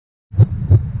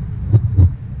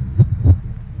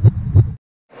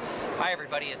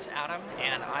Everybody, it's Adam,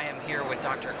 and I am here with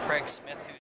Dr. Craig Smith.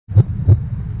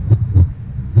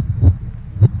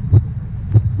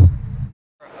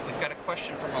 We've got a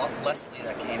question from Leslie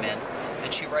that came in,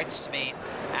 and she writes to me,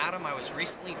 Adam, I was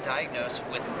recently diagnosed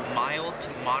with mild to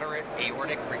moderate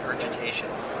aortic regurgitation.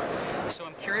 So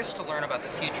I'm curious to learn about the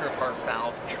future of heart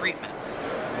valve treatment.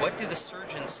 What do the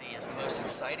surgeons see as the most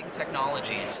exciting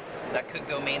technologies that could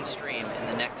go mainstream in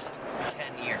the next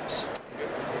 10 years?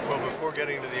 Well, before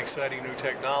getting to the exciting new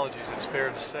technologies, it's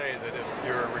fair to say that if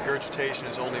your regurgitation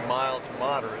is only mild to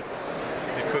moderate,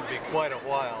 it could be quite a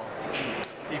while,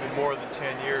 even more than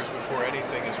 10 years before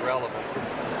anything is relevant.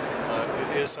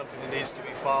 It is something that needs to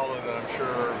be followed, and I'm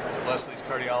sure Leslie's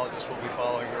cardiologist will be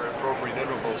following her at appropriate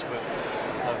intervals, but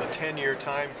the 10-year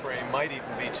time frame might even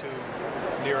be too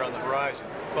near on the horizon.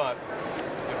 But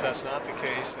if that's not the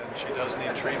case, and she does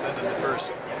need treatment in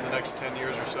the next 10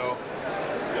 years or so,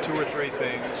 two or three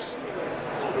things.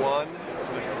 One,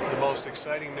 the most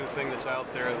exciting new thing that's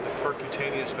out there, the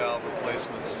percutaneous valve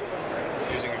replacements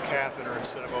using a catheter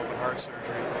instead of open heart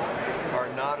surgery, are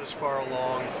not as far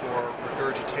along for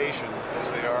regurgitation as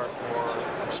they are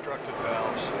for obstructed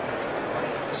valves.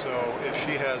 So if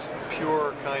she has a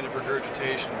pure kind of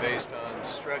regurgitation based on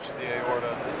stretch of the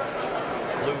aorta,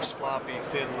 loose, floppy,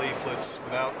 thin leaflets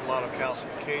without a lot of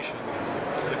calcification,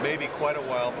 it may be quite a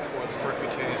while before the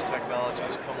percutaneous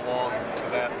technologies come along to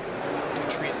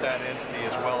treat that entity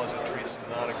as well as it treats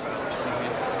stenotic valves.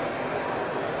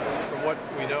 From what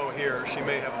we know here, she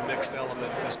may have a mixed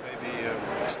element. This may be a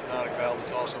stenotic valve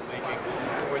that's also leaking,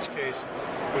 in which case,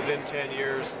 within 10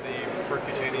 years, the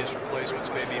percutaneous replacements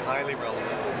may be highly relevant.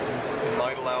 It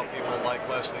might allow people like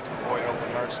Leslie to avoid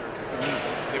open heart surgery.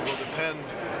 It will depend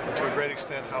to a great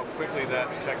extent how quickly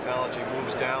that technology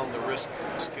moves down the risk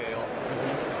scale.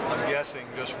 I'm guessing,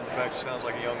 just from the fact she sounds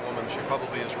like a young woman, she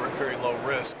probably is very low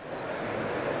risk.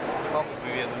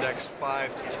 Probably in the next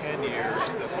 5 to 10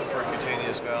 years that the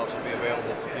percutaneous valves will be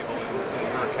available for people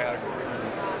in her category.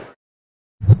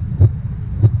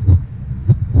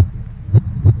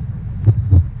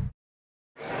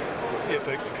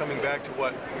 Coming back to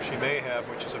what she may have,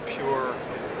 which is a pure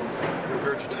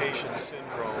regurgitation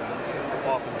syndrome,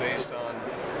 often based on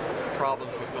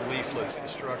problems with the leaflets, the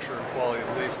structure and quality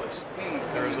of the leaflets.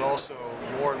 There is also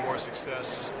more and more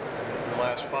success in the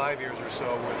last 5 years or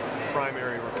so with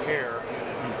primary repair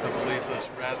of the leaflets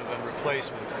rather than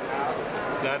replacement.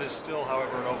 That is still,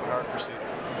 however, an open heart procedure.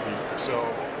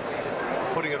 So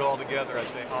putting it all together, I'd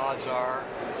say odds are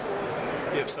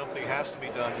if something has to be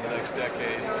done in the next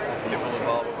decade, it will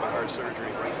involve open heart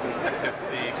surgery. If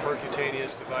the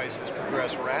percutaneous devices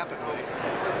progress rapidly,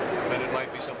 then it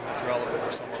might be something that's relevant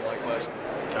for someone like Leslie.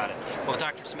 Got it. Well,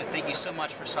 Dr. Smith, thank you so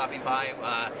much for stopping by.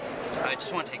 I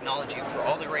just want to acknowledge you for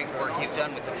all the great work you've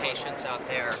done with the patients out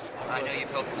there. I know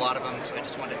you've helped a lot of them, so I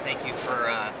just want to thank you for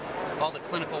all the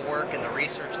clinical work and the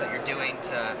research that you're doing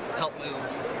to help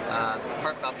move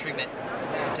heart valve treatment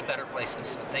to better places.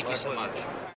 So thank you so much.